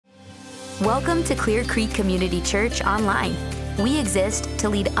Welcome to Clear Creek Community Church Online. We exist to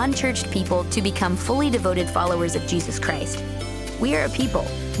lead unchurched people to become fully devoted followers of Jesus Christ. We are a people,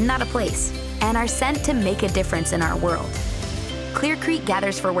 not a place, and are sent to make a difference in our world. Clear Creek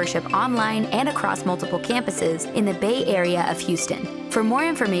gathers for worship online and across multiple campuses in the Bay Area of Houston. For more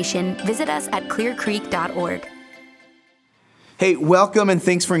information, visit us at clearcreek.org. Hey, welcome and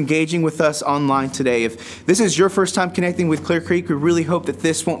thanks for engaging with us online today. If this is your first time connecting with Clear Creek, we really hope that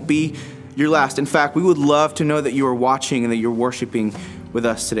this won't be your last. In fact, we would love to know that you are watching and that you're worshiping with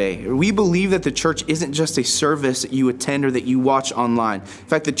us today. We believe that the church isn't just a service that you attend or that you watch online. In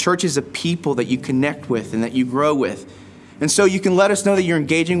fact, the church is a people that you connect with and that you grow with. And so you can let us know that you're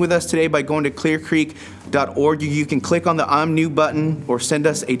engaging with us today by going to clearcreek.org. You can click on the I'm New button or send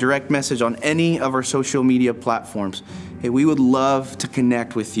us a direct message on any of our social media platforms. Hey, we would love to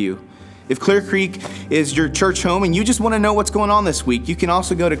connect with you. If Clear Creek is your church home and you just want to know what's going on this week, you can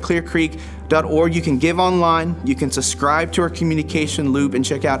also go to clearcreek.org. You can give online, you can subscribe to our communication loop and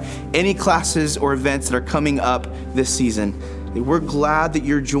check out any classes or events that are coming up this season. We're glad that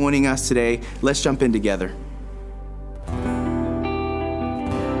you're joining us today. Let's jump in together.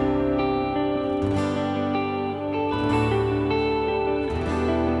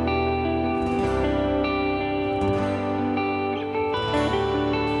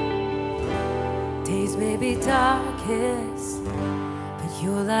 Darkest, but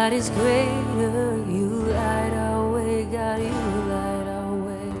your light is greater. You light our way, God, you light our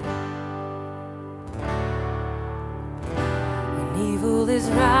way. When evil is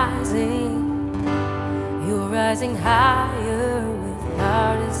rising, you're rising higher, with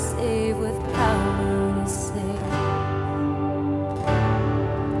power to save, with power to save.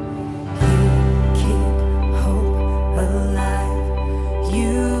 You keep hope alive.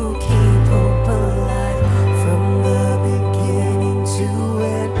 You keep hope alive.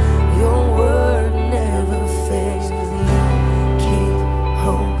 Your word never fails. You keep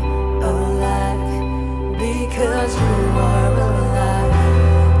hope alive because you are alive.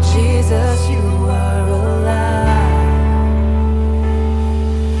 Jesus, you are alive.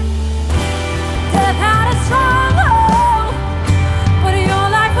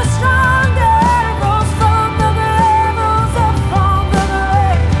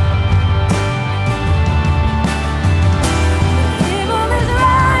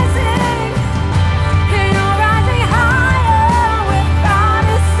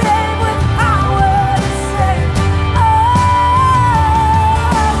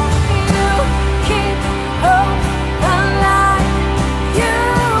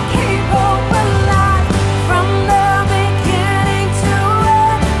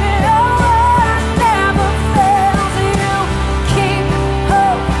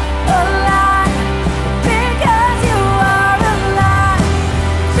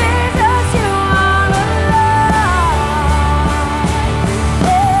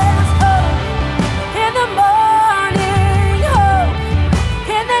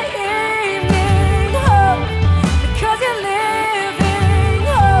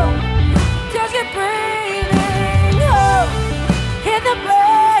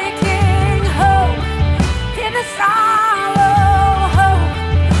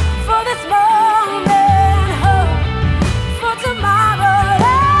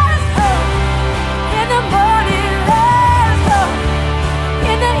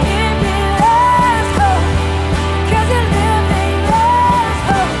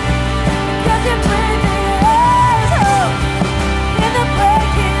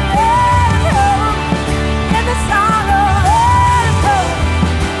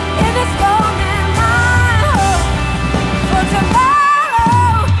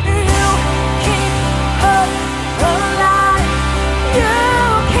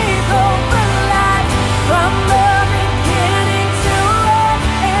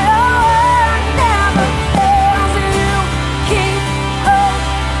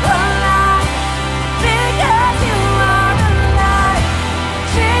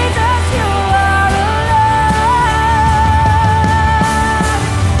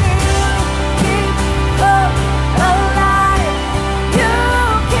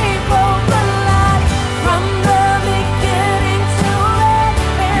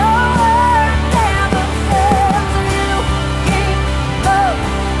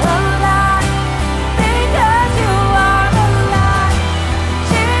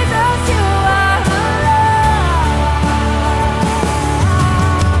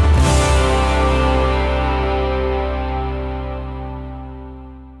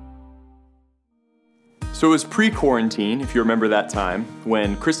 So it was pre-quarantine, if you remember that time,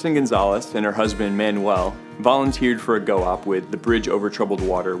 when Kristen Gonzalez and her husband Manuel volunteered for a go-op with the Bridge Over Troubled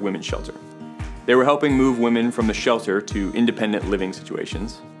Water Women's Shelter. They were helping move women from the shelter to independent living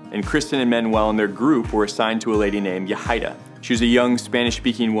situations. And Kristen and Manuel and their group were assigned to a lady named Yahaira. She was a young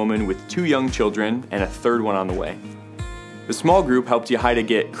Spanish-speaking woman with 2 young children and a 3rd one on the way. The small group helped Yahaira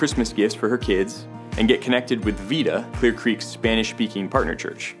get Christmas gifts for her kids and get connected with Vida, Clear Creek's Spanish-speaking partner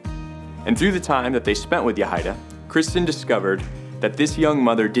church. And through the time that they spent with Yahaira, Kristen discovered that this young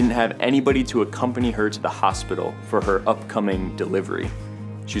mother didn't have anybody to accompany her to the hospital for her upcoming delivery.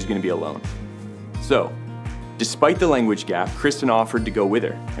 She was going to be alone. So, despite the language gap, Kristen offered to go with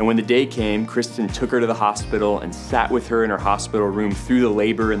her. And when the day came, Kristen took her to the hospital and sat with her in her hospital room through the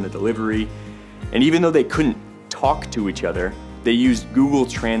labor and the delivery. And even though they couldn't talk to each other, they used Google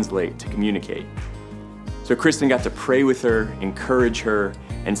Translate to communicate. So Kristen got to pray with her, encourage her,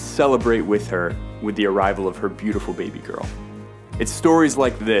 and celebrate with her with the arrival of her beautiful baby girl. It's stories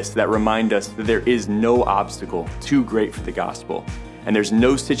like this that remind us that there is no obstacle too great for the gospel, and there's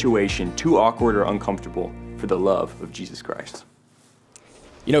no situation too awkward or uncomfortable for the love of Jesus Christ.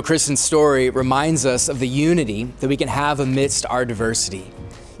 You know, Kristen's story reminds us of the unity that we can have amidst our diversity.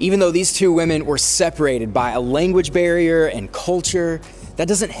 Even though these 2 women were separated by a language barrier and culture, that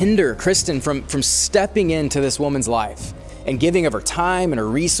doesn't hinder Kristen from stepping into this woman's life and giving of her time and her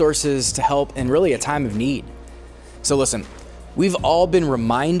resources to help in really a time of need. So listen, we've all been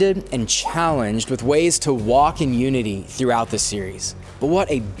reminded and challenged with ways to walk in unity throughout this series. But what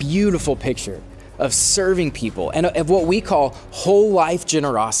a beautiful picture of serving people and of what we call whole life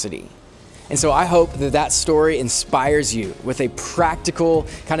generosity. And so I hope that that story inspires you with a practical,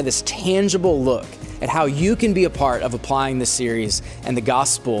 kind of this tangible look at how you can be a part of applying this series and the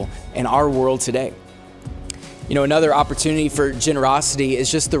gospel in our world today. You know, another opportunity for generosity is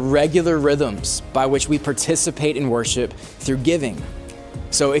just the regular rhythms by which we participate in worship through giving.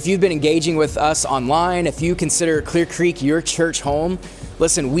 So if you've been engaging with us online, if you consider Clear Creek your church home,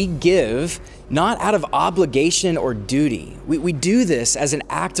 listen, we give not out of obligation or duty. We do this as an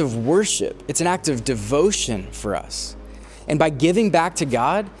act of worship. It's an act of devotion for us. And by giving back to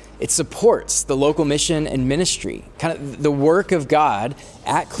God, it supports the local mission and ministry, kind of the work of God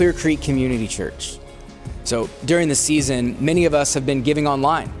at Clear Creek Community Church. So during the season, many of us have been giving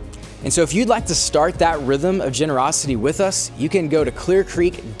online. And so if you'd like to start that rhythm of generosity with us, you can go to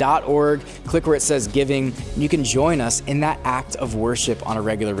clearcreek.org, click where it says giving, and you can join us in that act of worship on a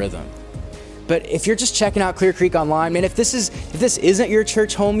regular rhythm. But if you're just checking out Clear Creek online, man, if this isn't your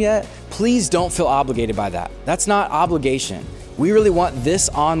church home yet, please don't feel obligated by that. That's not obligation. We really want this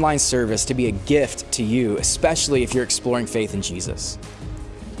online service to be a gift to you, especially if you're exploring faith in Jesus.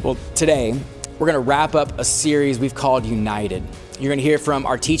 Well, today, we're going to wrap up a series we've called United. You're going to hear from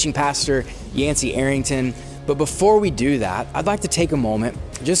our teaching pastor, Yancey Arrington. But before we do that, I'd like to take a moment,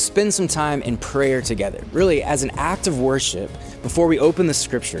 just spend some time in prayer together. Really, as an act of worship, before we open the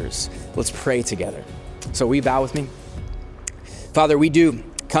scriptures, let's pray together. So will you bow with me? Father, we do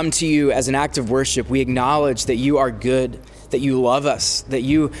come to you as an act of worship. We acknowledge that you are good, that you love us, that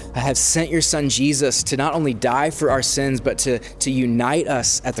you have sent your son Jesus to not only die for our sins, but to unite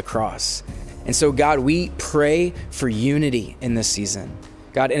us at the cross. And so, God, we pray for unity in this season.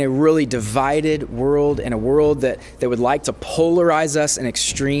 God, in a really divided world, in a world that would like to polarize us in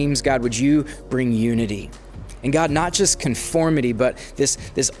extremes, God, would you bring unity? And God, not just conformity, but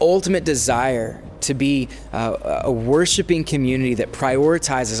this ultimate desire to be a worshiping community that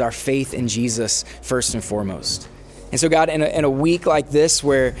prioritizes our faith in Jesus first and foremost. And so, God, in a week like this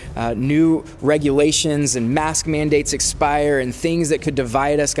where new regulations and mask mandates expire and things that could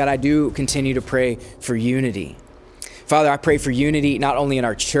divide us, God, I do continue to pray for unity. Father, I pray for unity not only in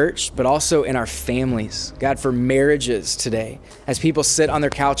our church, but also in our families. God, for marriages today. As people sit on their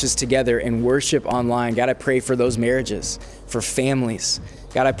couches together and worship online, God, I pray for those marriages, for families.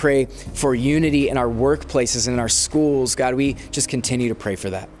 God, I pray for unity in our workplaces and in our schools. God, we just continue to pray for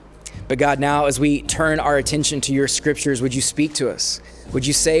that. But God, now as we turn our attention to your scriptures, would you speak to us? Would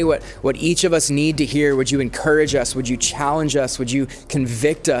you say what each of us need to hear? Would you encourage us? Would you challenge us? Would you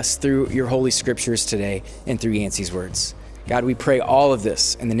convict us through your holy scriptures today and through Yancey's words? God, we pray all of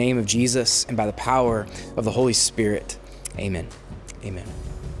this in the name of Jesus and by the power of the Holy Spirit. Amen. Amen.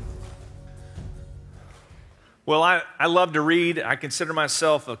 Well, I love to read. I consider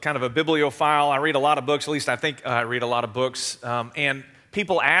myself a kind of a bibliophile. I read a lot of books, at least I think I read a lot of books. And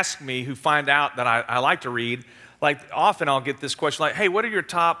people ask me who find out that I like to read, like often I'll get this question like, hey, what are your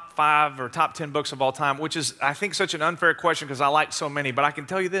top 5 or top 10 books of all time? Which is, I think, such an unfair question because I like so many. But I can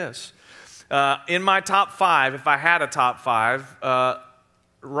tell you this. In my top 5, if I had a top 5,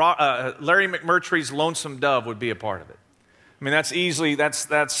 Larry McMurtry's Lonesome Dove would be a part of it. I mean, that's easily,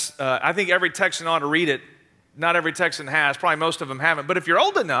 I think every Texan ought to read it. Not every Texan has, probably most of them haven't. But if you're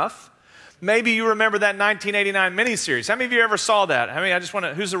old enough, maybe you remember that 1989 miniseries. How many of you ever saw that?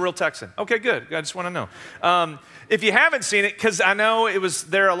 Who's a real Texan? Okay, good. I just want to know. If you haven't seen it, because I know it was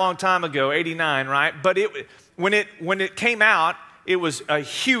there a long time ago, 89, right? But when it came out, it was a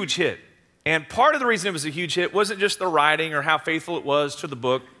huge hit. And part of the reason it was a huge hit wasn't just the writing or how faithful it was to the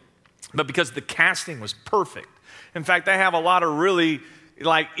book, but because the casting was perfect. In fact, they have a lot of really,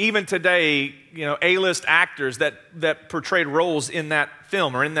 like even today, A-list actors that portrayed roles in that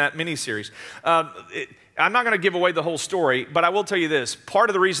film or in that miniseries. I'm not going to give away the whole story, but I will tell you this. Part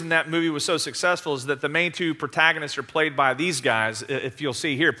of the reason that movie was so successful is that the main two protagonists are played by these guys, if you'll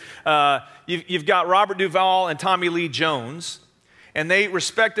see here. You've got Robert Duvall and Tommy Lee Jones, and they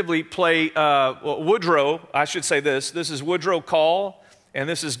respectively play Woodrow. I should say this. This is Woodrow Call. And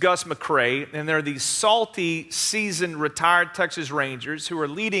this is Gus McCrae, and they're these salty, seasoned, retired Texas Rangers who are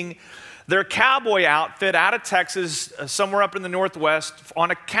leading their cowboy outfit out of Texas, somewhere up in the Northwest, on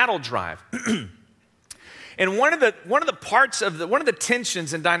a cattle drive. And one of the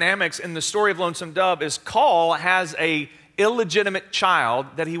tensions and dynamics in the story of Lonesome Dove is Call has a illegitimate child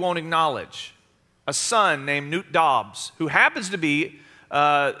that he won't acknowledge, a son named Newt Dobbs, who happens to be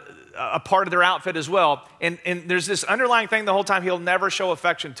a part of their outfit as well. And there's this underlying thing the whole time. He'll never show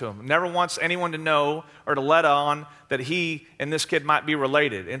affection to him. Never wants anyone to know or to let on that he and this kid might be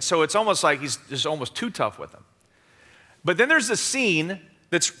related. And so it's almost like he's just almost too tough with him. But then there's a scene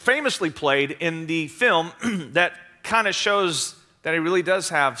that's famously played in the film that kind of shows that he really does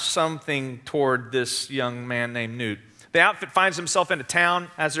have something toward this young man named Newt. The outfit finds himself in a town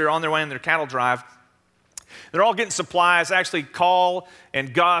as they're on their way on their cattle drive. They're all getting supplies. Actually, Call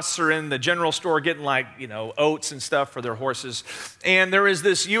and Gus are in the general store getting oats and stuff for their horses. And there is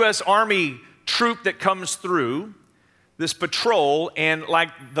this U.S. Army troop that comes through, this patrol, and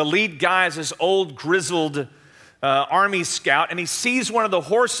the lead guy is this old grizzled Army scout, and he sees one of the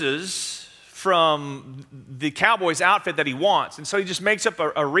horses from the cowboy's outfit that he wants. And so he just makes up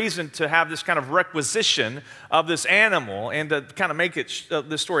a reason to have this kind of requisition of this animal. And to kind of make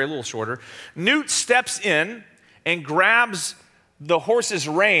this story a little shorter, Newt steps in and grabs the horse's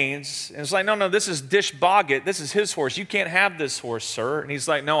reins. And it's like, no, this is Dish Boggett. This is his horse. You can't have this horse, sir. And he's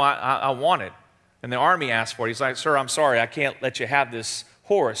like, no, I want it. And the Army asks for it. He's like, sir, I'm sorry. I can't let you have this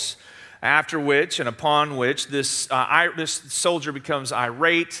horse. After which and upon which this soldier becomes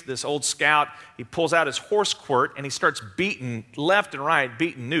irate, this old scout. He pulls out his horse quirt and he starts beating left and right,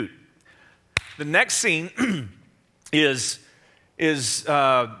 beating Newt. The next scene is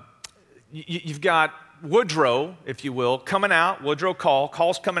you've got Woodrow, if you will, coming out, Woodrow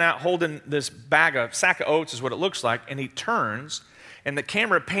Call's coming out holding this sack of oats is what it looks like, and he turns. And the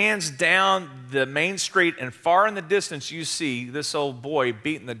camera pans down the main street, and far in the distance, you see this old boy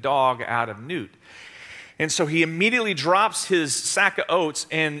beating the dog out of Newt. And so he immediately drops his sack of oats,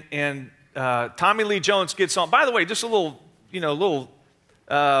 and Tommy Lee Jones gets on. By the way, just a little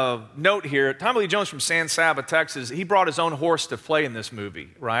note here. Tommy Lee Jones from San Saba, Texas, he brought his own horse to play in this movie,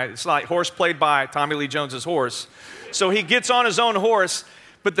 right? It's like horse played by Tommy Lee Jones's horse. So he gets on his own horse.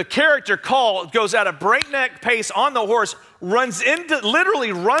 But the character Call goes at a breakneck pace on the horse,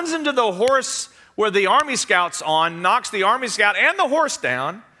 literally runs into the horse where the Army Scout's on, knocks the Army Scout and the horse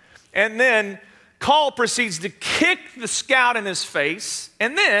down, and then Call proceeds to kick the scout in his face,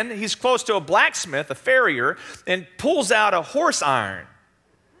 and then he's close to a blacksmith, a farrier, and pulls out a horse iron,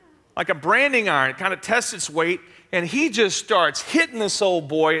 like a branding iron, kind of tests its weight, and he just starts hitting this old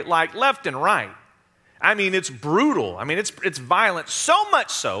boy like left and right. I mean, it's brutal. I mean, it's violent, so much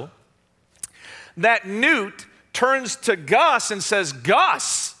so that Newt turns to Gus and says,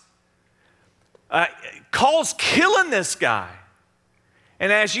 Gus, Call's killing this guy.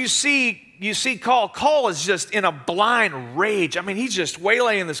 And as you see Call is just in a blind rage. I mean, he's just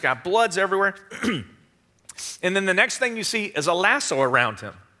waylaying this guy. Blood's everywhere. And then the next thing you see is a lasso around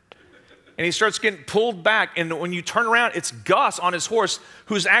him. And he starts getting pulled back. And when you turn around, it's Gus on his horse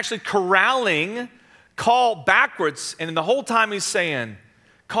who's actually corralling Call backwards, and the whole time he's saying,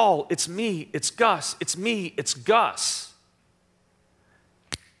 Call, it's me, it's Gus, it's me, it's Gus.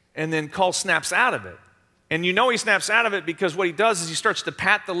 And then Call snaps out of it. And you know he snaps out of it because what he does is he starts to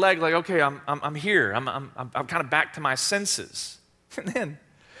pat the leg like, okay, I'm here, I'm kind of back to my senses. And then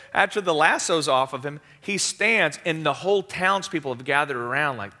after the lasso's off of him, he stands, and the whole townspeople have gathered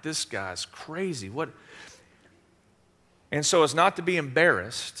around like, this guy's crazy. What? And so as not to be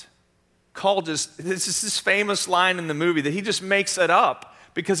embarrassed, Call this is this famous line in the movie that he just makes it up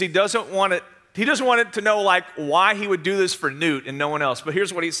because he doesn't want it he doesn't want it to know like why he would do this for Newt and no one else. But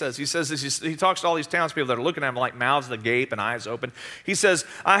here's what he says. He says this, he talks to all these townspeople that are looking at him like mouths agape and eyes open. He says,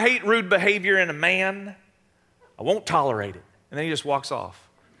 I hate rude behavior in a man. I won't tolerate it. And then he just walks off.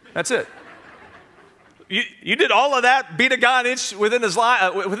 That's it. You did all of that, beat a guy within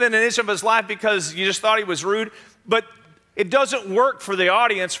an inch of his life because you just thought he was rude. But it doesn't work for the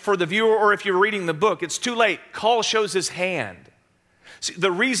audience, for the viewer, or if you're reading the book. It's too late. Call shows his hand. See,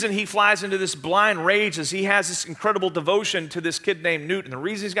 the reason he flies into this blind rage is he has this incredible devotion to this kid named Newt. And the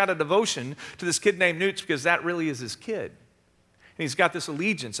reason he's got a devotion to this kid named Newt is because that really is his kid. And he's got this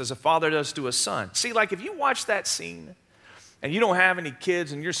allegiance as a father does to a son. See, like if you watch that scene and you don't have any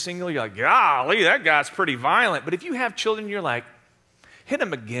kids and you're single, you're like, golly, that guy's pretty violent. But if you have children, you're like, hit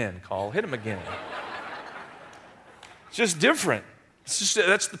him again, Call, hit him again. It's just different.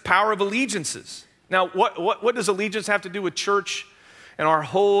 That's the power of allegiances. Now, what does allegiance have to do with church and our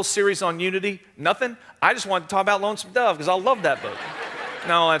whole series on unity? Nothing. I just wanted to talk about Lonesome Dove because I love that book.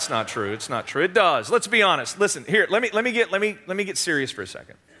 No, that's not true. It's not true. It does. Let's be honest. Listen, here, let me get serious for a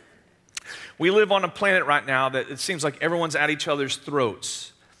second. We live on a planet right now that it seems like everyone's at each other's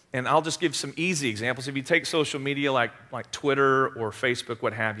throats. And I'll just give some easy examples. If you take social media like Twitter or Facebook,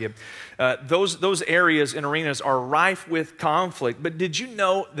 what have you, those areas and arenas are rife with conflict. But did you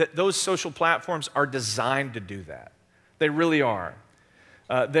know that those social platforms are designed to do that? They really are.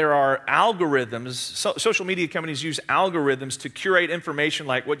 There are algorithms. Social media companies use algorithms to curate information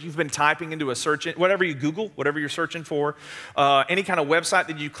like what you've been typing into a search, whatever you Google, whatever you're searching for, any kind of website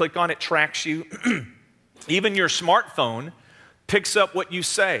that you click on, it tracks you. Even your smartphone picks up what you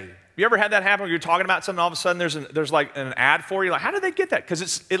say. You ever had that happen where you're talking about something, all of a sudden there's like an ad for you? Like, how did they get that?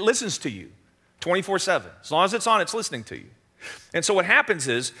 Because it listens to you 24/7. As long as it's on, it's listening to you. And so what happens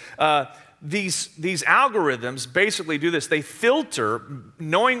is these algorithms basically do this. They filter,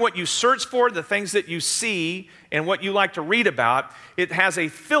 knowing what you search for, the things that you see, and what you like to read about. It has a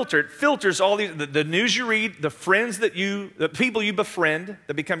filter. It filters all the news you read, the friends the people you befriend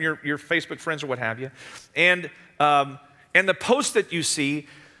that become your Facebook friends or what have you, and the posts that you see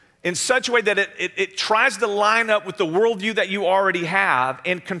in such a way that it tries to line up with the worldview that you already have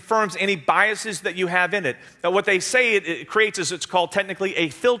and confirms any biases that you have in it. Now, what they say it creates is it's called technically a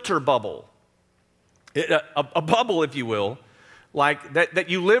filter bubble. A bubble, if you will, like that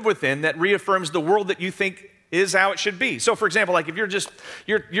you live within that reaffirms the world that you think is how it should be. So, for example, like if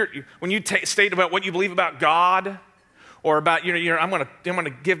when you state about what you believe about God, or about, I'm gonna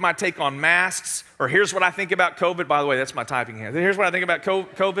give my take on masks, or here's what I think about COVID. By the way, that's my typing hand. Here's what I think about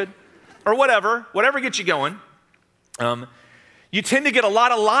COVID, or whatever gets you going. You tend to get a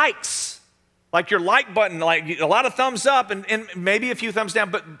lot of likes, like your like button, like a lot of thumbs up, and maybe a few thumbs down,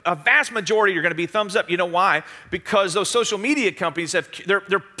 but a vast majority are going to be thumbs up. You know why? Because those social media companies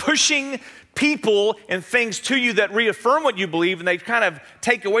they're pushing people and things to you that reaffirm what you believe, and they kind of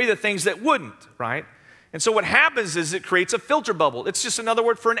take away the things that wouldn't, right? And so what happens is it creates a filter bubble. It's just another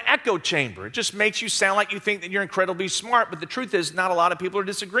word for an echo chamber. It just makes you sound like you think that you're incredibly smart, but the truth is not a lot of people are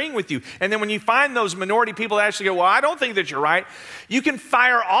disagreeing with you. And then when you find those minority people that actually go, well, I don't think that you're right, you can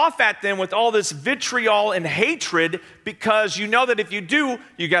fire off at them with all this vitriol and hatred because you know that if you do,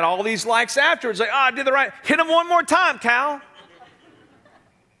 you got all these likes afterwards. Like, I did the right. Hit them one more time, Cal.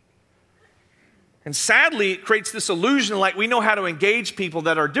 And sadly, it creates this illusion like we know how to engage people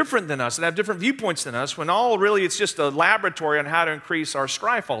that are different than us and have different viewpoints than us, when all really it's just a laboratory on how to increase our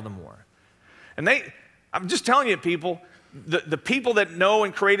strife all the more. And I'm just telling you, people, the people that know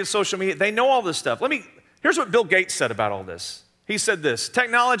and created social media, they know all this stuff. Here's what Bill Gates said about all this. He said this: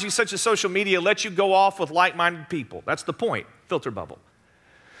 technology such as social media lets you go off with like-minded people. That's the point, filter bubble.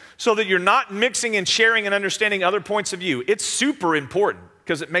 So that you're not mixing and sharing and understanding other points of view. It's super important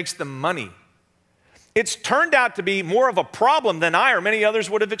because it makes them money. It's turned out to be more of a problem than I or many others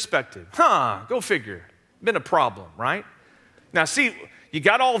would have expected. Go figure. Been a problem, right? Now see, you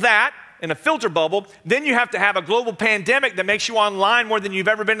got all that in a filter bubble, then you have to have a global pandemic that makes you online more than you've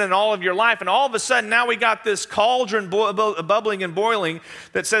ever been in all of your life, and all of a sudden now we got this cauldron bubbling and boiling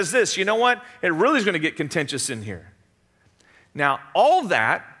that says this: you know what? It really is going to get contentious in here. Now, all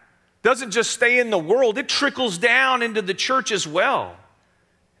that doesn't just stay in the world, it trickles down into the church as well.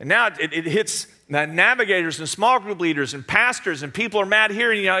 And now it hits navigators and small group leaders and pastors, and people are mad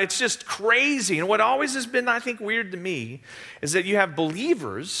here. And, it's just crazy. And what always has been, I think, weird to me is that you have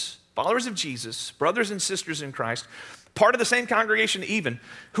believers, followers of Jesus, brothers and sisters in Christ, part of the same congregation even,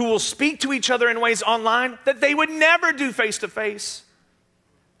 who will speak to each other in ways online that they would never do face to face.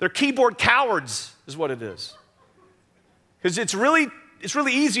 They're keyboard cowards is what it is. Because it's really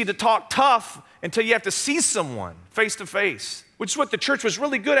easy to talk tough until you have to see someone face to face. which is what the church was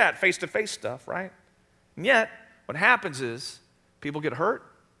really good at, face-to-face stuff, right? And yet, what happens is people get hurt,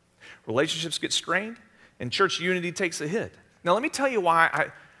 relationships get strained, and church unity takes a hit. Now, let me tell you why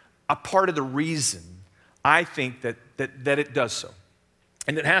a part of the reason I think that it does so.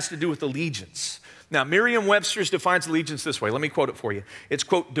 And it has to do with allegiance. Now, Merriam-Webster's defines allegiance this way. Let me quote it for you. It's,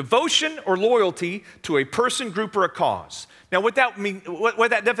 quote, devotion or loyalty to a person, group, or a cause. Now, what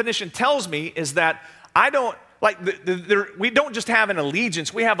that definition tells me is that I don't, like, we don't just have an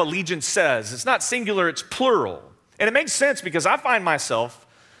allegiance, we have allegiances. It's not singular, it's plural. And it makes sense because I find myself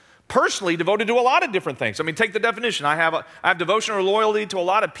personally devoted to a lot of different things. I mean, take the definition. I have devotion or loyalty to a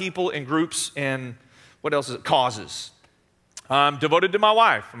lot of people and groups and what else is it? Causes. I'm devoted to my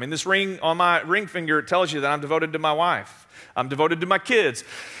wife. I mean, this ring on my ring finger, it tells you that I'm devoted to my wife. I'm devoted to my kids.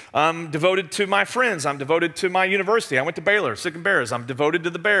 I'm devoted to my friends. I'm devoted to my university. I went to Baylor, Sic Bears. I'm devoted to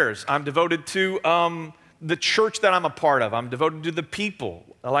the Bears. I'm devoted to the church that I'm a part of. I'm devoted to the people.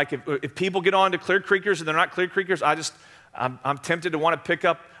 Like if people get on to Clear Creekers and they're not Clear Creekers, I'm tempted to want to pick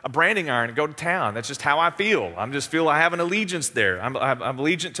up a branding iron and go to town. That's just how I feel. I just feel I have an allegiance there. I'm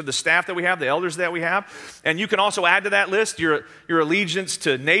allegiant to the staff that we have, the elders that we have. And you can also add to that list your allegiance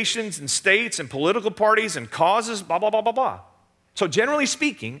to nations and states and political parties and causes, blah, blah, blah, blah, blah. So generally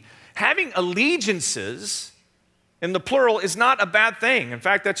speaking, having allegiances in the plural is not a bad thing. In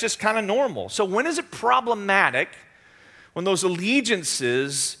fact, that's just kind of normal. So when is it problematic when those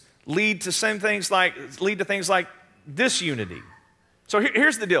allegiances lead to things like disunity? So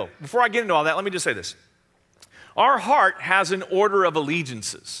here's the deal. Before I get into all that, let me just say this. Our heart has an order of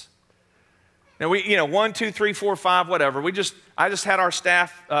allegiances. Now, 1, 2, 3, 4, 5, whatever. I just had our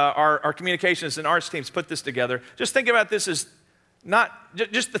staff, our communications and arts teams put this together. Just think about this as not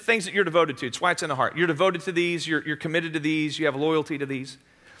just the things that you're devoted to. It's why it's in the heart. You're devoted to these. You're committed to these. You have loyalty to these.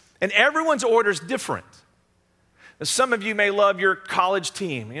 And everyone's order is different. Some of you may love your college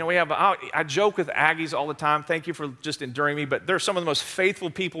team. I joke with Aggies all the time. Thank you for just enduring me, but they're some of the most faithful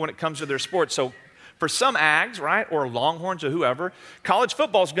people when it comes to their sports. So for some Ags, right, or Longhorns or whoever, college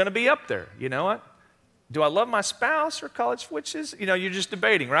football is going to be up there. You know what? Do I love my spouse or college switches? You're just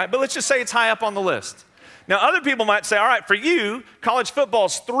debating, right? But let's just say it's high up on the list. Now, other people might say, all right, for you, college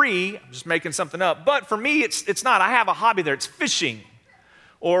football's 3. I'm just making something up. But for me, it's not. I have a hobby there. It's fishing,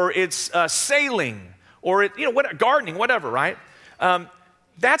 or it's sailing, or gardening, whatever, right?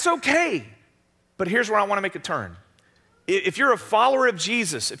 That's okay. But here's where I want to make a turn. If you're a follower of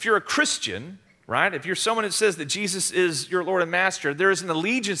Jesus, if you're a Christian, right? If you're someone that says that Jesus is your Lord and Master, there is an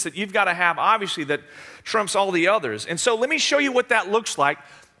allegiance that you've got to have, obviously, that trumps all the others. And so let me show you what that looks like,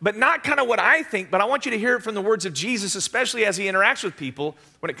 but not kind of what I think, but I want you to hear it from the words of Jesus, especially as he interacts with people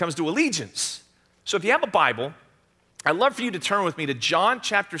when it comes to allegiance. So if you have a Bible, I'd love for you to turn with me to John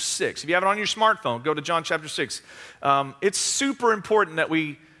chapter 6. If you have it on your smartphone, go to John chapter 6. It's super important that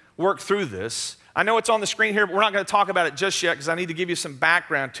we work through this. I know it's on the screen here, but we're not going to talk about it just yet because I need to give you some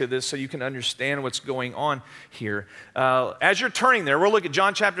background to this so you can understand what's going on here. As you're turning there, we'll look at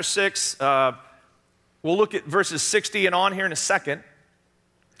John chapter 6. We'll look at verses 60 and on here in a second.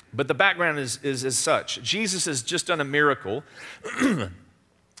 But the background is as such. Jesus has just done a miracle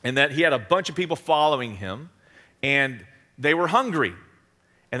in that he had a bunch of people following him. And they were hungry.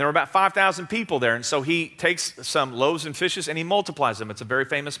 And there were about 5,000 people there. And so he takes some loaves and fishes and he multiplies them. It's a very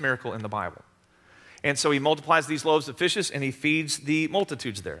famous miracle in the Bible. And so he multiplies these loaves and fishes and he feeds the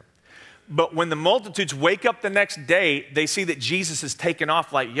multitudes there. But when the multitudes wake up the next day, they see that Jesus has taken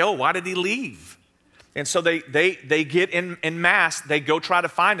off like, why did he leave? And so they get in mass, they go try to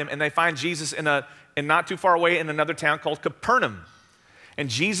find him, and they find Jesus in not too far away in another town called Capernaum. And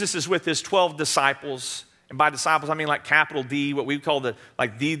Jesus is with his 12 disciples. And by disciples, I mean like capital D, what we call the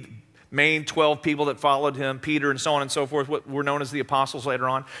main 12 people that followed him, Peter and so on and so forth, what were known as the apostles later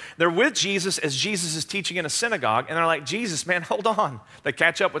on. They're with Jesus as Jesus is teaching in a synagogue, and they're like, Jesus, man, hold on. They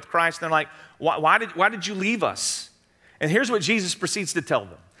catch up with Christ, and they're like, why did you leave us? And here's what Jesus proceeds to tell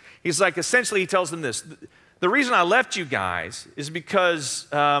them. He's like, essentially, he tells them this. The reason I left you guys is because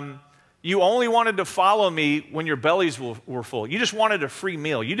you only wanted to follow me when your bellies were full. You just wanted a free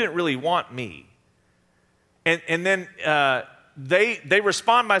meal. You didn't really want me. And then they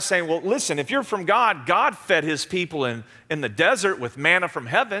respond by saying, well, listen, if you're from God, God fed his people in the desert with manna from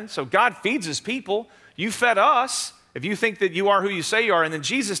heaven, so God feeds his people. You fed us if you think that you are who you say you are. And then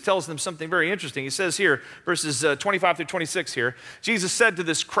Jesus tells them something very interesting. He says here, verses 25 through 26 here, Jesus said to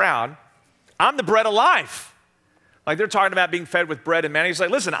this crowd, I'm the bread of life. Like they're talking about being fed with bread and manna. He's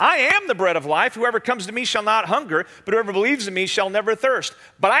like, listen, I am the bread of life. Whoever comes to me shall not hunger, but whoever believes in me shall never thirst.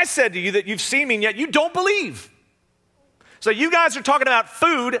 But I said to you that you've seen me and yet you don't believe. So you guys are talking about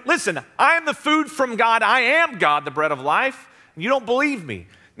food. Listen, I am the food from God. I am God, the bread of life. And you don't believe me.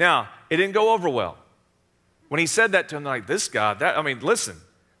 Now, it didn't go over well. When he said that to him, like, this God, listen,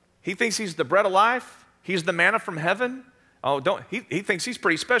 he thinks he's the bread of life. He's the manna from heaven. He thinks he's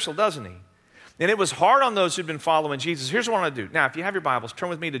pretty special, doesn't he? And it was hard on those who'd been following Jesus. Here's what I want to do. Now, if you have your Bibles, turn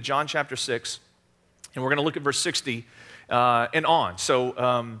with me to John chapter 6, and we're going to look at verse 60 and on.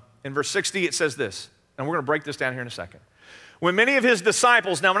 So in verse 60, it says this, and we're going to break this down here in a second. When many of his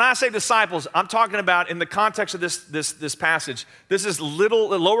disciples, now when I say disciples, I'm talking about in the context of this passage, this is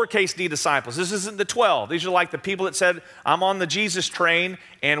lowercase d disciples. This isn't the 12. These are like the people that said, I'm on the Jesus train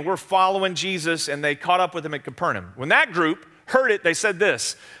and we're following Jesus, and they caught up with him at Capernaum. When that group heard it, they said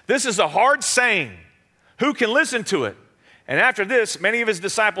this is a hard saying. Who can listen to it? And after this, many of his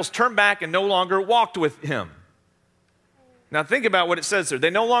disciples turned back and no longer walked with him. Now think about what it says there. They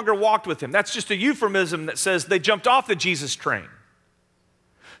no longer walked with him. That's just a euphemism that says they jumped off the Jesus train.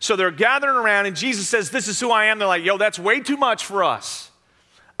 So they're gathering around and Jesus says, this is who I am. They're like, yo, that's way too much for us.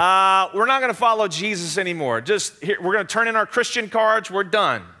 We're not going to follow Jesus anymore. We're going to turn in our Christian cards. We're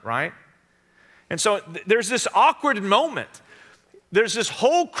done, right? And so there's this awkward moment. There's this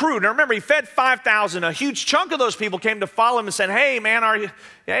whole crew. Now remember, he fed 5,000. A huge chunk of those people came to follow him and said, hey, man,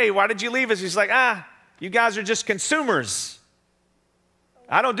 why did you leave us? He's like, you guys are just consumers.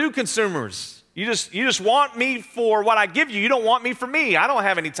 I don't do consumers. You just want me for what I give you. You don't want me for me. I don't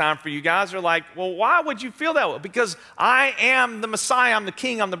have any time for you guys. They're like, well, why would you feel that way? Because I am the Messiah. I'm the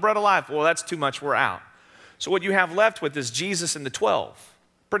King. I'm the bread of life. Well, that's too much. We're out. So what you have left with is Jesus and the 12.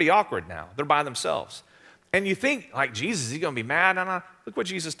 Pretty awkward now. They're by themselves. And you think, like, Jesus, is he going to be mad? Look what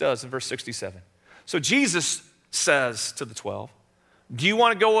Jesus does in verse 67. So Jesus says to the 12, do you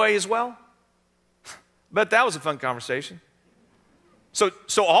want to go away as well? But that was a fun conversation.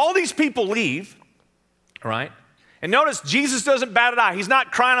 So all these people leave, all right? And notice Jesus doesn't bat an eye. He's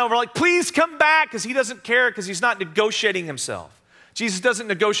not crying over like, please come back, because he doesn't care, because he's not negotiating himself. Jesus doesn't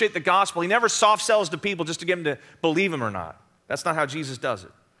negotiate the gospel. He never soft sells to people just to get them to believe him or not. That's not how Jesus does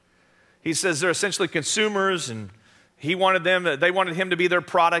it. He says they're essentially consumers, and they wanted him to be their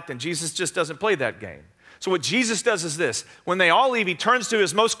product, and Jesus just doesn't play that game. So what Jesus does is this. When they all leave, he turns to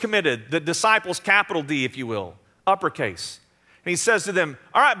his most committed, the disciples, capital D, if you will, uppercase. And he says to them,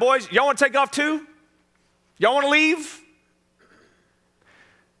 all right, boys, y'all want to take off too? Y'all want to leave?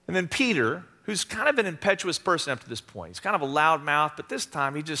 And then Peter, who's kind of an impetuous person up to this point, he's kind of a loud mouth, but this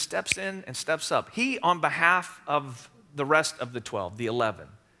time he just steps in and steps up. He, on behalf of the rest of the 12, the 11,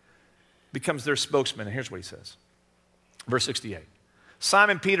 becomes their spokesman. And here's what he says. Verse 68.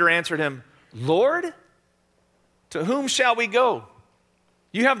 Simon Peter answered him, Lord, to whom shall we go?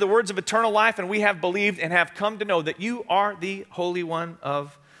 You have the words of eternal life, and we have believed and have come to know that you are the Holy One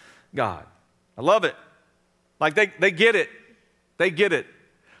of God. I love it. Like they get it. They get it.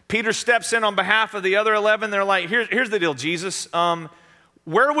 Peter steps in on behalf of the other 11. They're like, here's the deal, Jesus.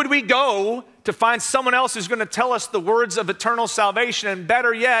 Where would we go to find someone else who's going to tell us the words of eternal salvation? And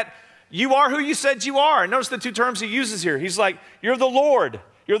better yet, you are who you said you are. And notice the two terms he uses here. He's like, you're the Lord.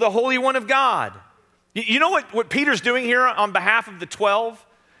 You're the Holy One of God. You know what Peter's doing here on behalf of the 12?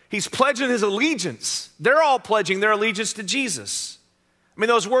 He's pledging his allegiance. They're all pledging their allegiance to Jesus. I mean,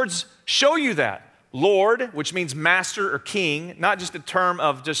 those words show you that. Lord, which means master or king, not just a term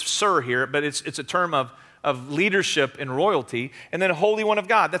of just sir here, but it's a term of leadership and royalty. And then Holy One of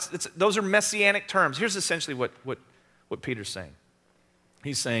God. Those are messianic terms. Here's essentially what Peter's saying.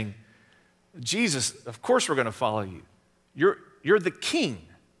 He's saying, Jesus, of course we're going to follow you. You're the king.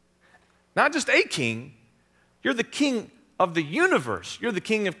 Not just a king, you're the king of the universe. You're the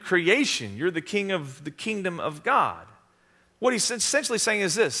king of creation. You're the king of the kingdom of God. What he's essentially saying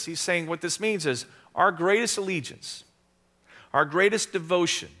is this. He's saying what this means is our greatest allegiance, our greatest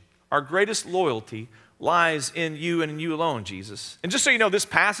devotion, our greatest loyalty lies in you and in you alone, Jesus. And just so you know, this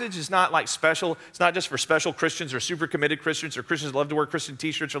passage is not like special. It's not just for special Christians or super committed Christians or Christians that love to wear Christian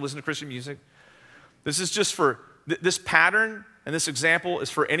t-shirts or listen to Christian music. This is just for, this pattern and this example is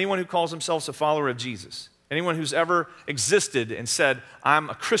for anyone who calls themselves a follower of Jesus. Anyone who's ever existed and said,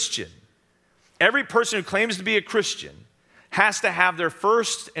 I'm a Christian. Every person who claims to be a Christian has to have their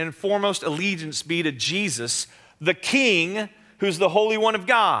first and foremost allegiance be to Jesus, the King, who's the Holy One of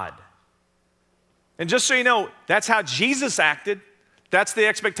God. And just so you know, that's how Jesus acted. That's the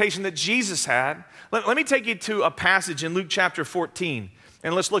expectation that Jesus had. Let me take you to a passage in Luke chapter 14,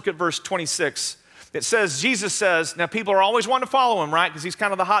 and let's look at verse 26. It says, Jesus says, now people are always wanting to follow him, right? Because he's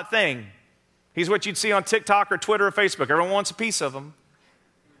kind of the hot thing. He's what you'd see on TikTok or Twitter or Facebook. Everyone wants a piece of him.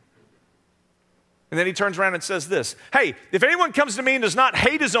 And then he turns around and says this, hey, if anyone comes to me and does not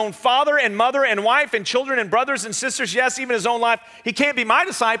hate his own father and mother and wife and children and brothers and sisters, yes, even his own life, he can't be my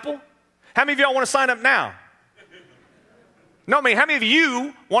disciple. How many of y'all want to sign up now? No, I mean, how many of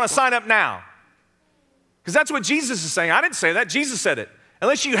you want to sign up now? Because that's what Jesus is saying. I didn't say that. Jesus said it.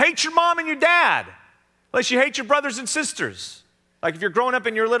 Unless you hate your mom and your dad, unless you hate your brothers and sisters. Like if you're growing up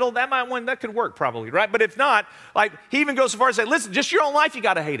and you're little, that could work probably, right? But if not, like he even goes so far as to say, listen, just your own life, you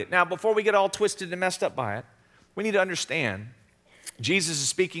got to hate it. Now, before we get all twisted and messed up by it, we need to understand Jesus is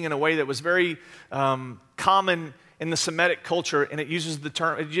speaking in a way that was very common in the Semitic culture, and it uses the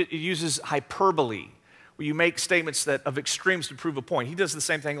term, it uses hyperbole, where you make statements of extremes to prove a point. He does the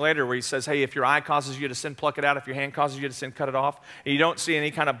same thing later where he says, hey, if your eye causes you to sin, pluck it out. If your hand causes you to sin, cut it off. And you don't see any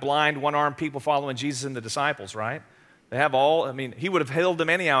kind of blind, one-armed people following Jesus and the disciples, right? They have he would have healed them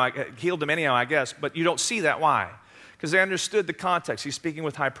anyhow, I guess, but you don't see that. Why? Because they understood the context. He's speaking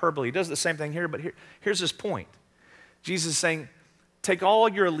with hyperbole. He does the same thing here, but here's his point. Jesus is saying, take all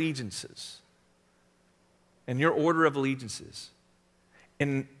your allegiances and your order of allegiances.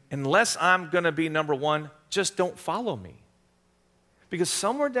 And unless I'm going to be number one, just don't follow me. Because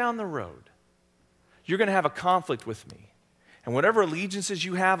somewhere down the road, you're going to have a conflict with me. And whatever allegiances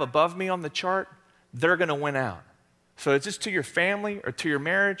you have above me on the chart, they're going to win out. So it's just to your family or to your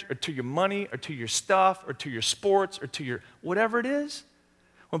marriage or to your money or to your stuff or to your sports or to your whatever it is.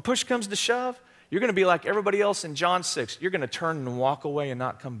 When push comes to shove, you're going to be like everybody else in John 6. You're going to turn and walk away and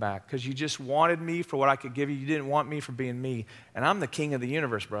not come back because you just wanted me for what I could give you. You didn't want me for being me. And I'm the king of the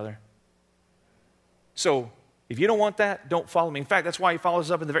universe, brother. So if you don't want that, don't follow me. In fact, that's why he follows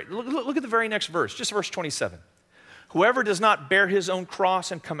up in the look at the very next verse, just verse 27. Whoever does not bear his own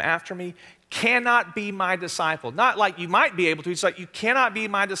cross and come after me cannot be my disciple. Not like you might be able to. It's like you cannot be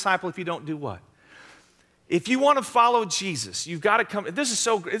my disciple if you don't do what? If you want to follow Jesus, you've got to come. This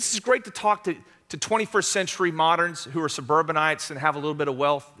is great to talk to 21st century moderns who are suburbanites and have a little bit of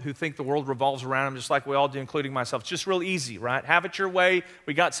wealth, who think the world revolves around them just like we all do, including myself. It's just real easy, right? Have it your way.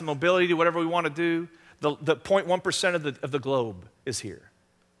 We got some mobility, do whatever we want to do. The 0.1% of the globe is here.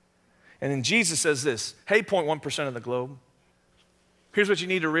 And then Jesus says this, hey, 0.1% of the globe, here's what you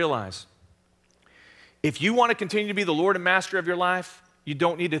need to realize. If you want to continue to be the Lord and master of your life, you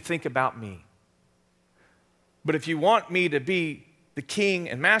don't need to think about me. But if you want me to be the king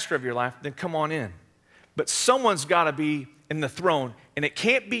and master of your life, then come on in. But someone's got to be in the throne, and it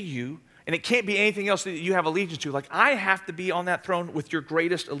can't be you, and it can't be anything else that you have allegiance to. Like, I have to be on that throne with your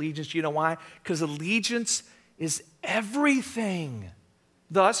greatest allegiance. You know why? Because allegiance is everything.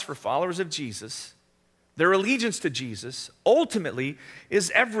 Thus, for followers of Jesus, their allegiance to Jesus ultimately is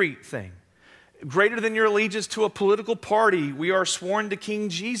everything. Greater than your allegiance to a political party, we are sworn to King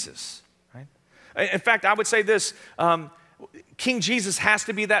Jesus. Right? In fact, I would say this, King Jesus has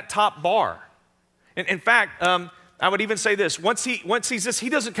to be that top bar. In fact, I would even say this, once he's this, he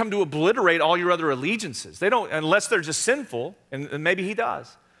doesn't come to obliterate all your other allegiances. They don't, unless they're just sinful, and maybe he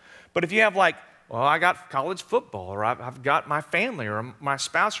does. But if you have like, well, I got college football, or I've got my family, or my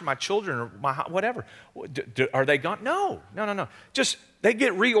spouse, or my children, or my whatever. Are they gone? No. Just, they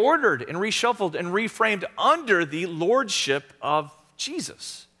get reordered and reshuffled and reframed under the lordship of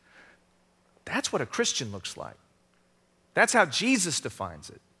Jesus. That's what a Christian looks like. That's how Jesus defines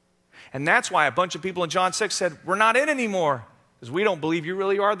it. And that's why a bunch of people in John 6 said, we're not in anymore, because we don't believe you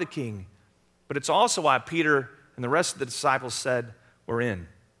really are the king. But it's also why Peter and the rest of the disciples said, we're in.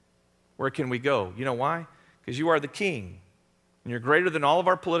 Where can we go? You know why? Because you are the king. And you're greater than all of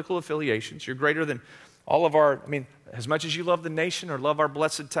our political affiliations. You're greater than all of our, as much as you love the nation or love our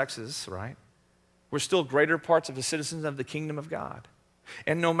blessed Texas, right? We're still greater parts of the citizens of the kingdom of God.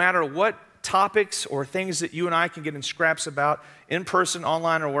 And no matter what topics or things that you and I can get in scraps about, in person,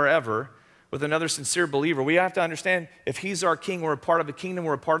 online, or wherever, with another sincere believer, we have to understand if he's our king, we're a part of a kingdom,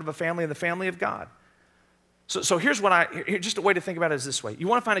 we're a part of a family, and the family of God. So here's just a way to think about it is this way. You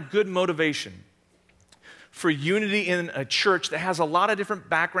want to find a good motivation for unity in a church that has a lot of different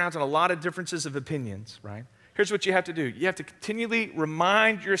backgrounds and a lot of differences of opinions, right? Here's what you have to do. You have to continually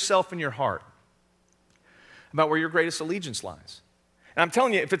remind yourself in your heart about where your greatest allegiance lies. And I'm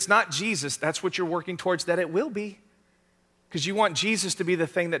telling you, if it's not Jesus, that's what you're working towards, that it will be. Because you want Jesus to be the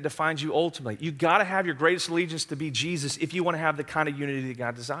thing that defines you ultimately. You've got to have your greatest allegiance to be Jesus if you want to have the kind of unity that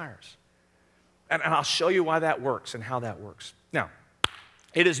God desires. And I'll show you why that works and how that works. Now,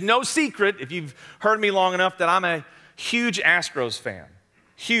 it is no secret, if you've heard me long enough, that I'm a huge Astros fan.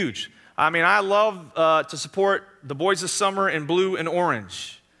 Huge. I love to support the boys this summer in blue and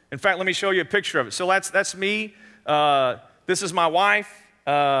orange. In fact, let me show you a picture of it. So that's me. This is my wife.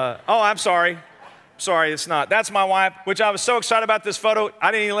 I'm sorry. Sorry, it's not. That's my wife, which I was so excited about this photo,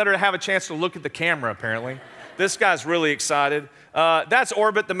 I didn't even let her have a chance to look at the camera, apparently. This guy's really excited. That's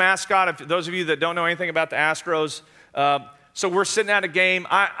Orbit, the mascot. If those of you that don't know anything about the Astros, So we're sitting at a game.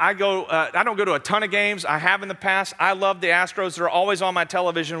 I don't go to a ton of games. I have in the past. I love the Astros. They're always on my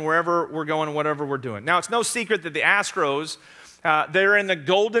television wherever we're going, whatever we're doing. Now, it's no secret that the Astros, they're in the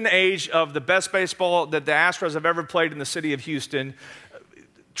golden age of the best baseball that the Astros have ever played in the city of Houston.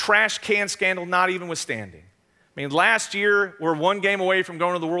 Trash can scandal not even withstanding. I mean, last year, we're one game away from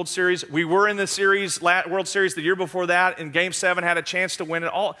going to the World Series. We were in the World Series the year before that. In Game 7, had a chance to win it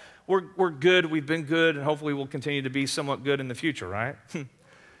all. We're good. We've been good, and hopefully we'll continue to be somewhat good in the future, right?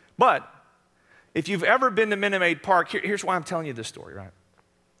 But if you've ever been to Minute Maid Park, here's why I'm telling you this story, right?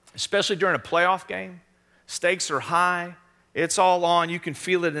 Especially during a playoff game, stakes are high. It's all on. You can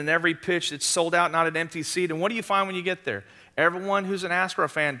feel it in every pitch. It's sold out, not an empty seat. And what do you find when you get there? Everyone who's an Astro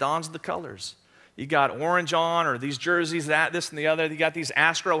fan dons the colors. You got orange on, or these jerseys, this and the other. You got these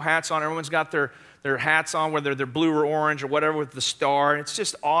Astro hats on. Everyone's got their hats on, whether they're blue or orange or whatever with the star. It's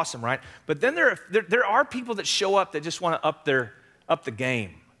just awesome, right? But then there are people that show up that just want to up the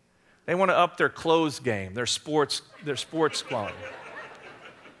game. They want to up their clothes game, their sports quality.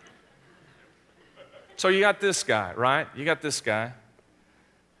 So you got this guy, right? You got this guy.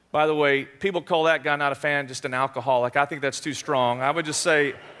 By the way, people call that guy not a fan, just an alcoholic. I think that's too strong. I'd just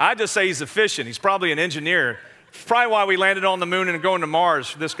say he's efficient. He's probably an engineer. It's probably why we landed on the moon and going to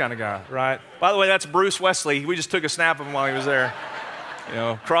Mars, this kind of guy, right? By the way, that's Bruce Wesley. We just took a snap of him while he was there. You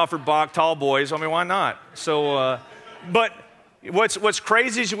know, Crawford Bach, tall boys. I mean, why not? So, but what's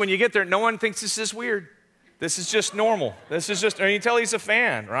crazy is when you get there, no one thinks this is weird. This is just normal. This is just, and you tell he's a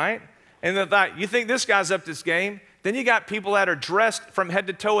fan, right? And you think this guy's up this game. Then you got people that are dressed from head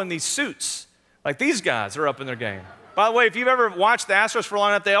to toe in these suits. Like these guys are up in their game. By the way, if you've ever watched the Astros for long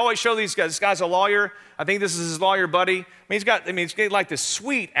enough, they always show these guys. This guy's a lawyer. I think this is his lawyer buddy. He's got like this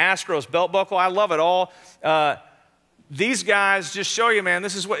sweet Astros belt buckle. I love it all. These guys just show you, man,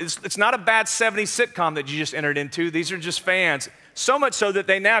 this is what, it's not a bad 70s sitcom that you just entered into. These are just fans. So much so that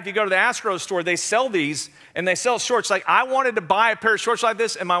they now, if you go to the Astros store, they sell these, and they sell shorts. Like, I wanted to buy a pair of shorts like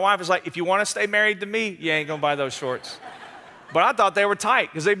this, and my wife was like, if you want to stay married to me, you ain't going to buy those shorts. But I thought they were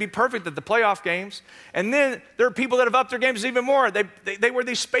tight, because they'd be perfect at the playoff games. And then there are people that have upped their games even more. They wear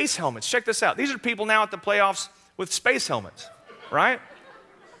these space helmets. Check this out. These are people now at the playoffs with space helmets, right?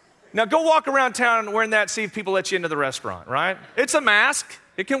 Now, go walk around town wearing that, see if people let you into the restaurant, right? It's a mask.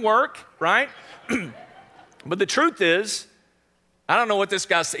 It can work, right? But the truth is, I don't know what this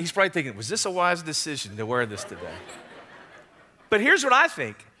guy's saying. He's probably thinking, was this a wise decision to wear this today? But here's what I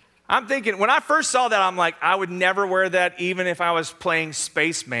think. I'm thinking, when I first saw that, I'm like, I would never wear that even if I was playing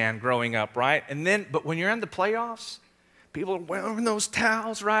Spaceman growing up, right? And then, but when you're in the playoffs, people are wearing those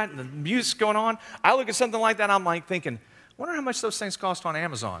towels, right? And the music's going on. I look at something like that, I'm like thinking, I wonder how much those things cost on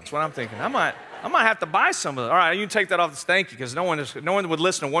Amazon. That's what I'm thinking. I might have to buy some of them. All right, you can take that off. Thank you, because no one would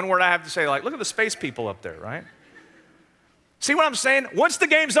listen to one word I have to say. Like, look at the space people up there, right? See what I'm saying? Once the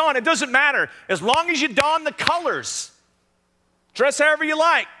game's on, it doesn't matter. As long as you don the colors, dress however you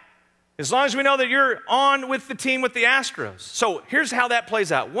like. As long as we know that you're on with the team with the Astros. So here's how that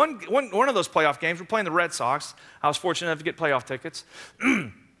plays out. One of those playoff games, we're playing the Red Sox. I was fortunate enough to get playoff tickets.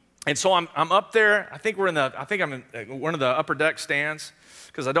 And so I'm up there. I think I'm in one of the upper deck stands,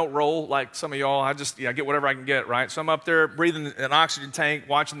 because I don't roll like some of y'all. I get whatever I can get, right? So I'm up there breathing an oxygen tank,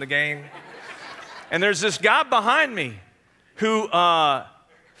 watching the game. And there's this guy behind me who,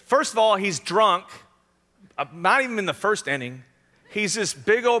 first of all, he's drunk, not even in the first inning. He's this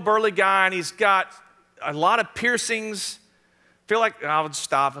big old burly guy, and he's got a lot of piercings. I feel like I'll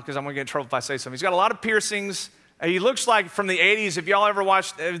stop because I'm going to get in trouble if I say something. He's got a lot of piercings. He looks like from the 80s, if y'all ever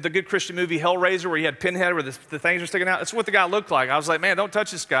watched the good Christian movie Hellraiser, where he had Pinhead, where the things were sticking out. That's what the guy looked like. I was like, man, don't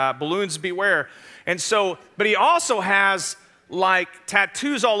touch this guy. Balloons beware. And so, but he also has like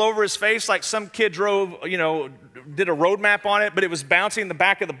tattoos all over his face, like some kid did a road map on it, but it was bouncing in the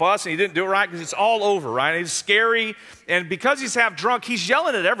back of the bus, and he didn't do it right because it's all over, right? He's scary, and because he's half drunk, he's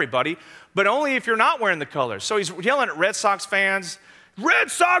yelling at everybody, but only if you're not wearing the colors. So he's yelling at Red Sox fans.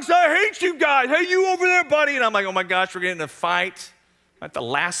 Red Sox, I hate you guys. Hey, you over there, buddy. And I'm like, oh my gosh, we're getting in a fight. I have to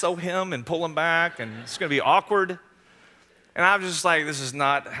lasso him and pull him back, and it's going to be awkward. And I'm just like, this is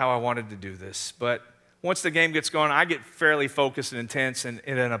not how I wanted to do this. But once the game gets going, I get fairly focused and intense. And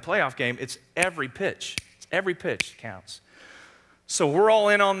in a playoff game, it's every pitch. Every pitch counts. So we're all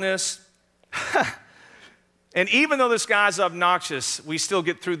in on this. And even though this guy's obnoxious, we still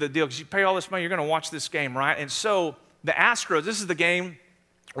get through the deal, because you pay all this money, you're going to watch this game, right? And so the Astros, this is the game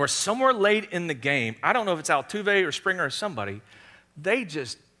where somewhere late in the game, I don't know if it's Altuve or Springer or somebody, they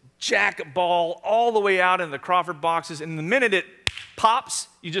just jack a ball all the way out in the Crawford boxes, and the minute it pops,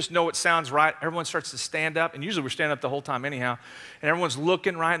 you just know it sounds right. Everyone starts to stand up, and usually we're standing up the whole time anyhow, and everyone's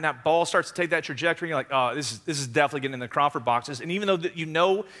looking right, and that ball starts to take that trajectory. You're like, oh, this is definitely getting in the Crawford boxes. And even though you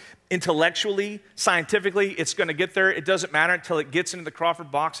know intellectually, scientifically, it's going to get there, it doesn't matter until it gets into the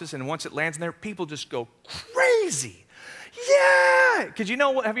Crawford boxes, and once it lands in there, people just go crazy. Yeah! Because you know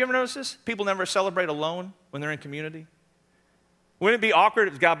what? Have you ever noticed this? People never celebrate alone when they're in community. Wouldn't it be awkward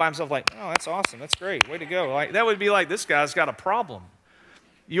if the guy by himself like, oh, that's awesome, that's great, way to go. Like, that would be like, this guy's got a problem.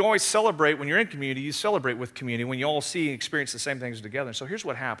 You always celebrate when you're in community, you celebrate with community when you all see and experience the same things together. And so here's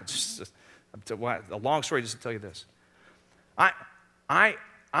what happens. A long story just to tell you this.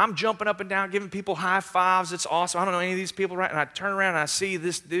 I'm jumping up and down, giving people high fives. It's awesome. I don't know any of these people, right? And I turn around and I see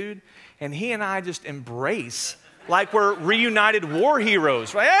this dude, and he and I just embrace like we're reunited war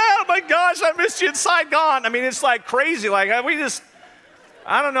heroes. Like, oh my gosh, I missed you in Saigon. I mean, it's like crazy. Like,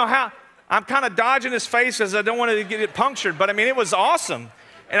 I don't know how. I'm kind of dodging his face because I don't want to get it punctured, but I mean, it was awesome.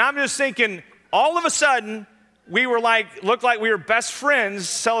 And I'm just thinking, all of a sudden, we were like, looked like we were best friends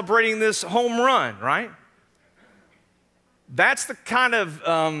celebrating this home run, right? That's the kind of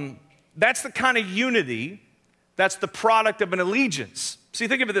unity that's the product of an allegiance. See,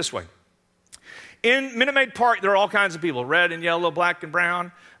 think of it this way. In Minute Maid Park, there are all kinds of people, red and yellow, black and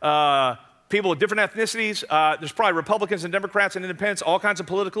brown, people with different ethnicities. There's probably Republicans and Democrats and independents, all kinds of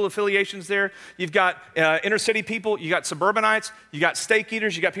political affiliations there. You've got inner city people, you got suburbanites, you got steak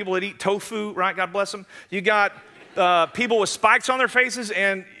eaters, you got people that eat tofu, right? God bless them. You got people with spikes on their faces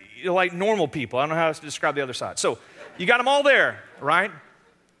and like normal people. I don't know how to describe the other side. So you got them all there, right?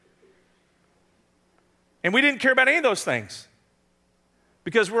 And we didn't care about any of those things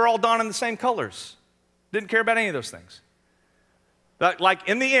because we're all donning the same colors. Didn't care about any of those things. Like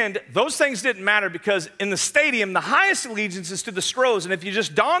in the end, those things didn't matter because in the stadium, the highest allegiance is to the Stros. And if you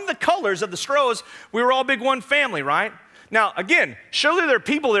just donned the colors of the Stros, we were all big one family, right? Now, again, surely there are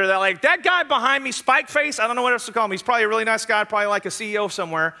people there that like, that guy behind me, Spike Face, I don't know what else to call him. He's probably a really nice guy, probably like a CEO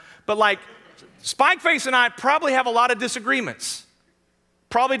somewhere. But like, Spike Face and I probably have a lot of disagreements.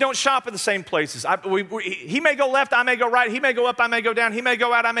 Probably don't shop at the same places. He may go left, I may go right. He may go up, I may go down. He may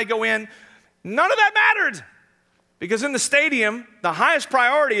go out, I may go in. None of that mattered. Because in the stadium, the highest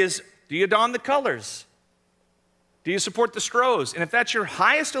priority is, do you don the colors? Do you support the Stros? And if that's your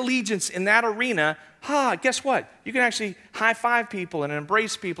highest allegiance in that arena, guess what? You can actually high-five people and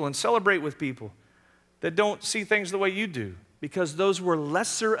embrace people and celebrate with people that don't see things the way you do because those were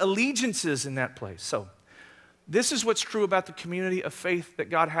lesser allegiances in that place. So this is what's true about the community of faith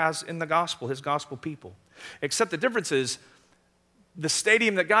that God has in the gospel, his gospel people. Except the difference is, the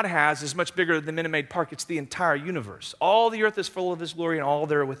stadium that God has is much bigger than Minute Maid Park. It's the entire universe. All the earth is full of his glory and all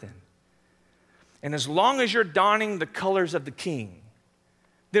there within. And as long as you're donning the colors of the King,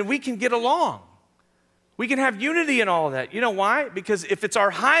 then we can get along. We can have unity in all of that. You know why? Because if it's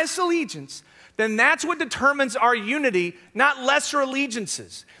our highest allegiance, then that's what determines our unity, not lesser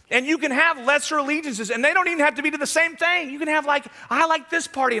allegiances. And you can have lesser allegiances, and they don't even have to be to the same thing. You can have like, I like this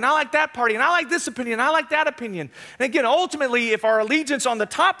party, and I like that party, and I like this opinion, and I like that opinion. And again, ultimately, if our allegiance on the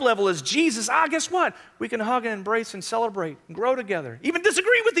top level is Jesus, guess what? We can hug and embrace and celebrate and grow together, even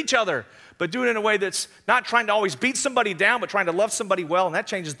disagree with each other, but do it in a way that's not trying to always beat somebody down, but trying to love somebody well, and that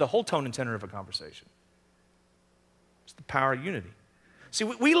changes the whole tone and tenor of a conversation. It's the power of unity. See,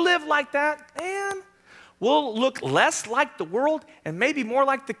 we live like that, and we'll look less like the world and maybe more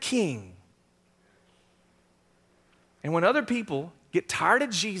like the King. And when other people get tired of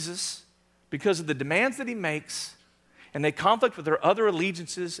Jesus because of the demands that he makes, and they conflict with their other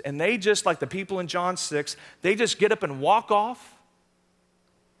allegiances, and they just, like the people in John 6, they just get up and walk off,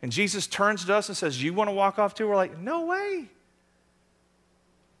 and Jesus turns to us and says, you want to walk off too? We're like, no way.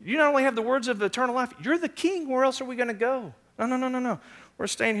 You not only have the words of eternal life, you're the King. Where else are we going to go? No. We're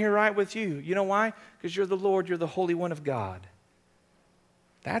staying here right with you. You know why? Because you're the Lord, you're the Holy One of God.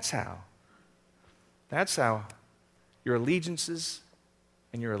 That's how your allegiances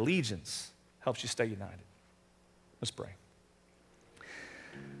and your allegiance helps you stay united. Let's pray.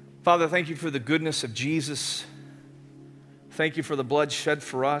 Father, thank you for the goodness of Jesus. Thank you for the blood shed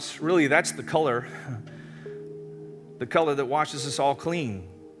for us. Really, that's the color that washes us all clean.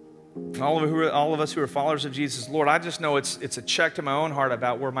 All of us who are followers of Jesus, Lord, I just know it's a check to my own heart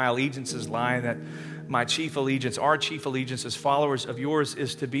about where my allegiances lie, and that my chief allegiance, our chief allegiance as followers of yours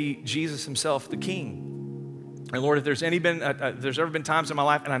is to be Jesus himself, the King. And Lord, if there's ever been times in my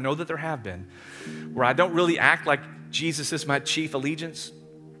life, and I know that there have been, where I don't really act like Jesus is my chief allegiance,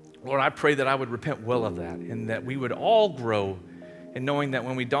 Lord, I pray that I would repent well of that, and that we would all grow in knowing that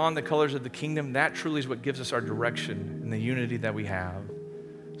when we don the colors of the kingdom, that truly is what gives us our direction and the unity that we have,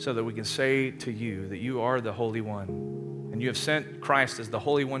 so that we can say to you that you are the Holy One, and And you have sent Christ as the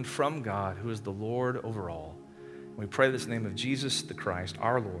Holy One from God, who is the Lord over all. And we pray this in the name of Jesus the Christ,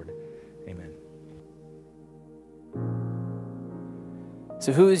 our Lord. Amen.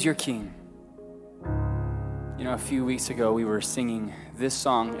 So who is your king? You know, a few weeks ago, we were singing this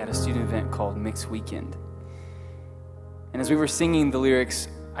song at a student event called Mixed Weekend. And as we were singing the lyrics,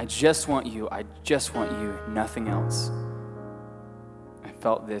 I just want you, nothing else. I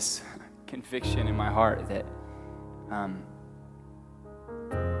felt this conviction in my heart that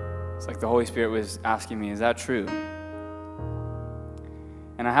it's like the Holy Spirit was asking me, is that true?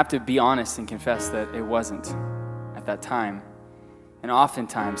 And I have to be honest and confess that it wasn't at that time. And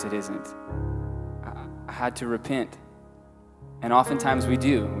oftentimes it isn't. I had to repent. And oftentimes we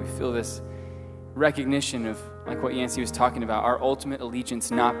do. We feel this recognition of, like what Yancey was talking about, our ultimate allegiance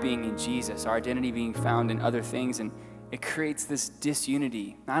not being in Jesus, our identity being found in other things. And it creates this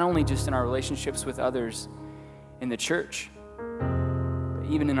disunity, not only just in our relationships with others in the church, but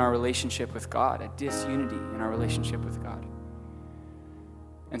even in our relationship with God, a disunity in our relationship with God.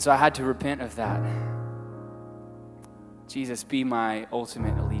 And so I had to repent of that. Jesus, be my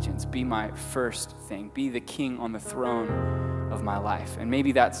ultimate allegiance, be my first thing, be the king on the throne of my life. And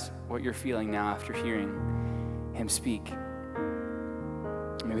maybe that's what you're feeling now after hearing him speak.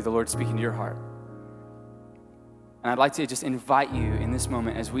 Maybe the Lord's speaking to your heart. And I'd like to just invite you in this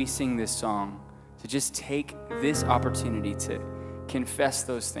moment as we sing this song to just take this opportunity to confess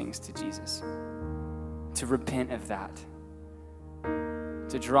those things to Jesus, to repent of that,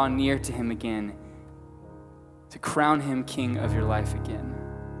 to draw near to him again, to crown him king of your life again.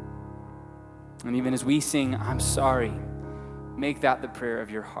 And even as we sing, I'm sorry, make that the prayer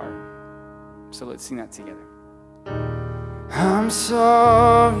of your heart. So let's sing that together. I'm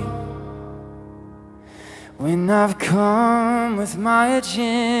sorry when I've come with my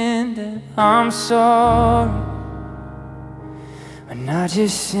agenda. I'm sorry when I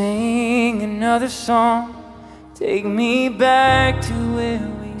just sing another song. Take me back to where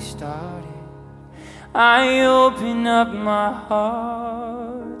we started. I open up my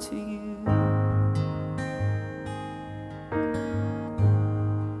heart to you.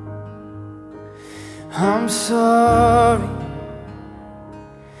 I'm sorry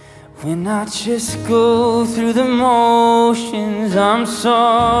when I just go through the motions. I'm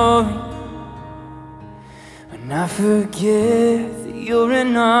sorry when I forget that you're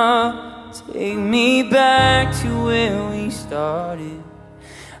enough. Take me back to where we started.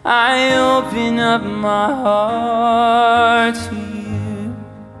 I open up my heart to you.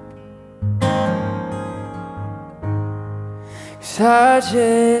 'Cause I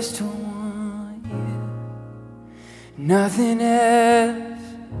just want you, nothing else,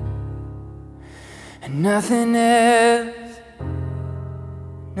 and nothing else,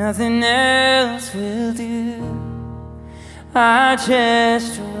 nothing else will do. I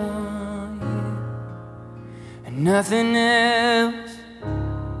just want you, and nothing else,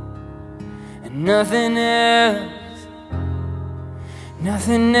 nothing else,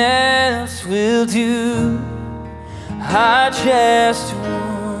 nothing else will do. I just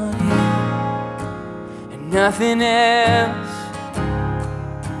want you, and nothing else,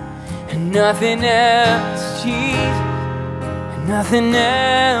 and nothing else, Jesus, and nothing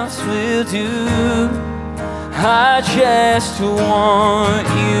else will do. I just want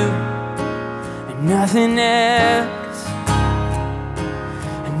you, and nothing else,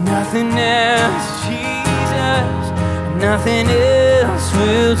 nothing else, Jesus, nothing else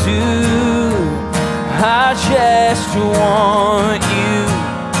will do. I just want you,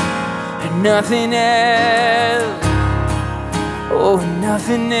 and nothing else, oh,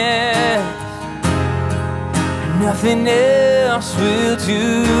 nothing else, nothing else will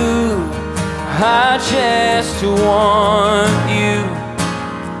do. I just want you,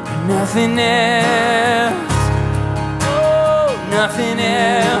 and nothing else. Nothing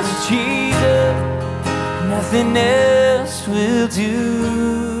else, Jesus, nothing else will do.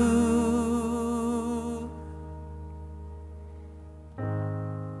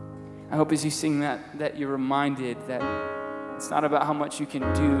 I hope as you sing that you're reminded that it's not about how much you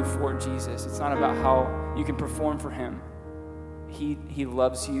can do for Jesus. It's not about how you can perform for him. He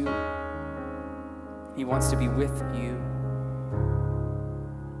loves you. He wants to be with you.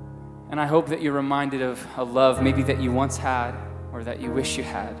 And I hope that you're reminded of a love maybe that you once had, or that you wish you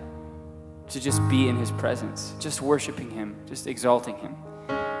had, to just be in his presence, just worshiping him, just exalting him.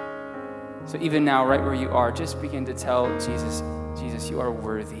 So even now, right where you are, just begin to tell Jesus, Jesus, you are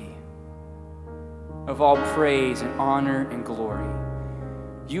worthy of all praise and honor and glory.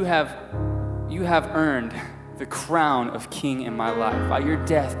 You have earned the crown of king in my life. By your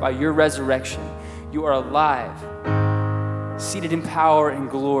death, by your resurrection, you are alive. seated in power and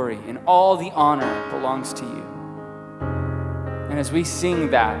glory, and all the honor belongs to you. And as we sing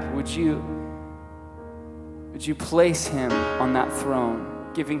that, would you place him on that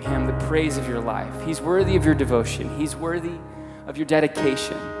throne, giving him the praise of your life? He's worthy of your devotion. He's worthy of your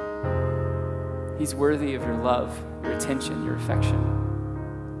dedication. He's worthy of your love, your attention, your affection.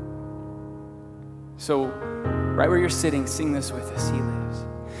 So, right where you're sitting, sing this with us. He lives.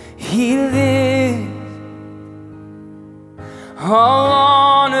 He lives. All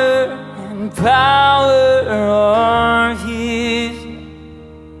honor and power are his.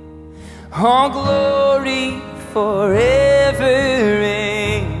 All glory forever.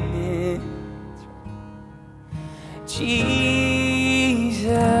 Amen. Jesus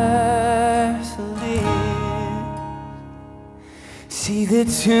lives. See the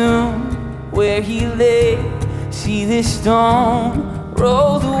tomb where he lay. See the stone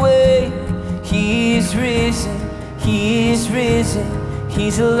rolled away. He is risen. He is risen,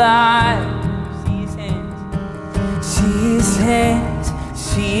 he's alive. See his hands,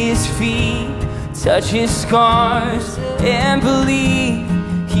 see his feet, touch his scars and believe.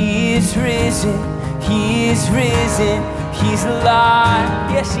 He is risen, he is risen, he's alive.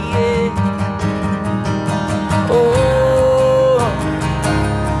 Yes, he is. Oh,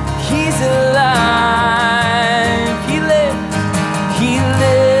 he's alive. He lives, he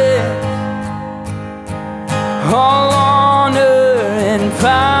lives. All honor and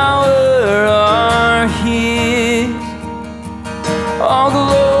power are his. All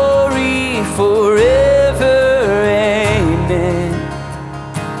glory forever. Amen.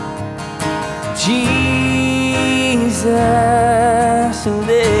 Jesus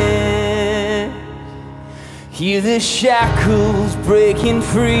lives. Hear the shackles breaking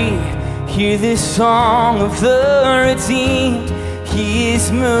free. Hear the song of the redeemed. He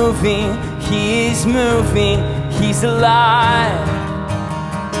is moving. He is moving, he's alive.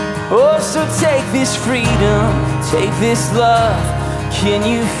 Oh, so take this freedom, take this love. Can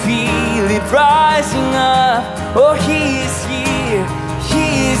you feel it rising up? Oh, he is here,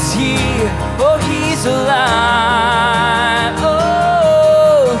 he is here. Oh, he's alive.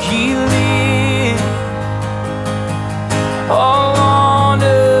 Oh, he lives. All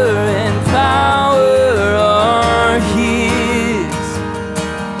honor and power are his.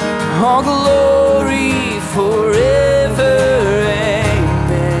 All glory forever,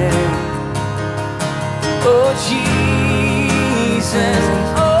 amen. Oh, Jesus,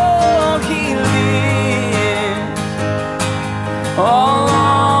 oh, he lives. All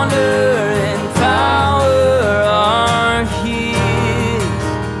honor and power are his.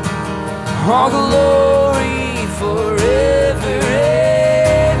 All glory forever,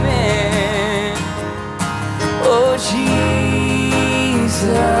 amen. Oh, Jesus.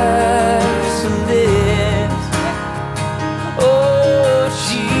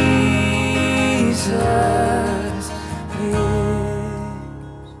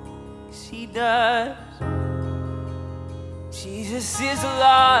 Jesus is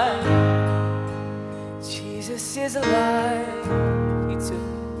alive. Jesus is alive. You too.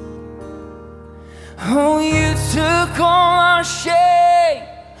 Oh, you took all our shame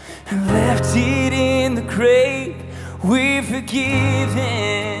and left it in the grave. We're forgiven.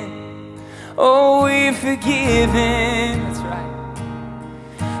 Oh, we're forgiven. That's right.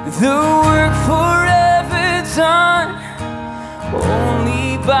 The work forever done,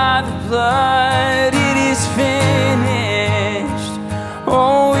 only by the blood. It is finished.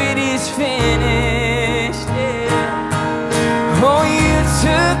 Oh, it is finished. Yeah. Oh, you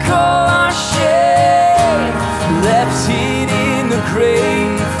took all our shame, left it in the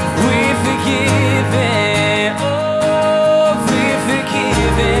grave. We're forgiven. Oh, we're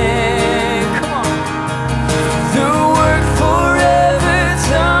forgiven. Come on. The work forever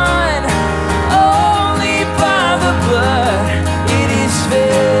done, only by the blood. It is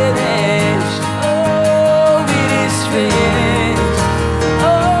finished. Oh, it is finished.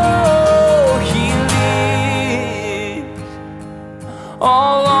 Oh, he lives.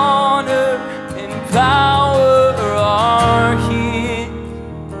 All honor and power are his.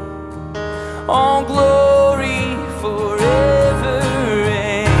 All glory forever,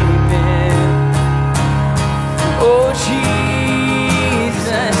 amen. Oh,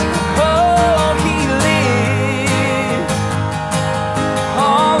 Jesus, oh, he lives.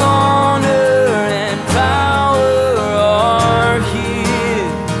 All honor and power are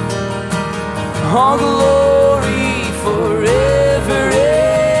his. All glory forever,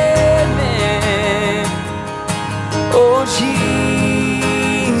 amen.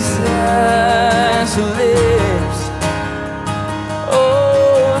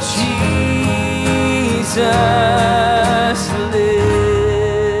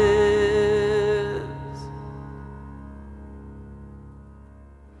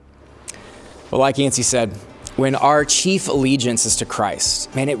 Well, like Yancey said, when our chief allegiance is to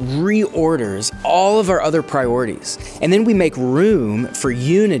Christ, man, it reorders all of our other priorities. And then we make room for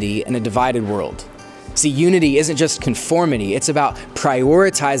unity in a divided world. See, unity isn't just conformity, it's about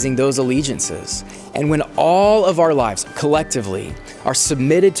prioritizing those allegiances. And when all of our lives collectively are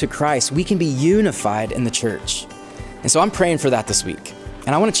submitted to Christ, we can be unified in the church. And so I'm praying for that this week.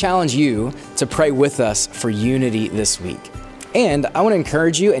 And I want to challenge you to pray with us for unity this week. And I want to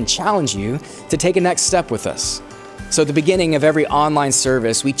encourage you and challenge you to take a next step with us. So at the beginning of every online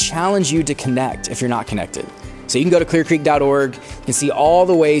service, we challenge you to connect if you're not connected. So you can go to clearcreek.org, you can see all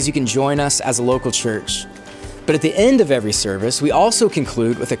the ways you can join us as a local church. But at the end of every service, we also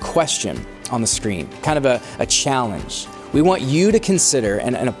conclude with a question on the screen, kind of a challenge. We want you to consider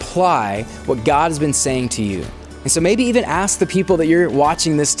and apply what God has been saying to you. And so maybe even ask the people that you're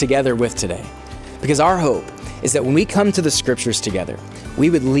watching this together with today. Because our hope is that when we come to the scriptures together, we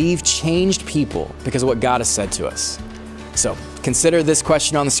would leave changed people because of what God has said to us. So consider this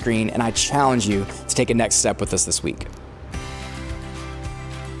question on the screen, and I challenge you to take a next step with us this week.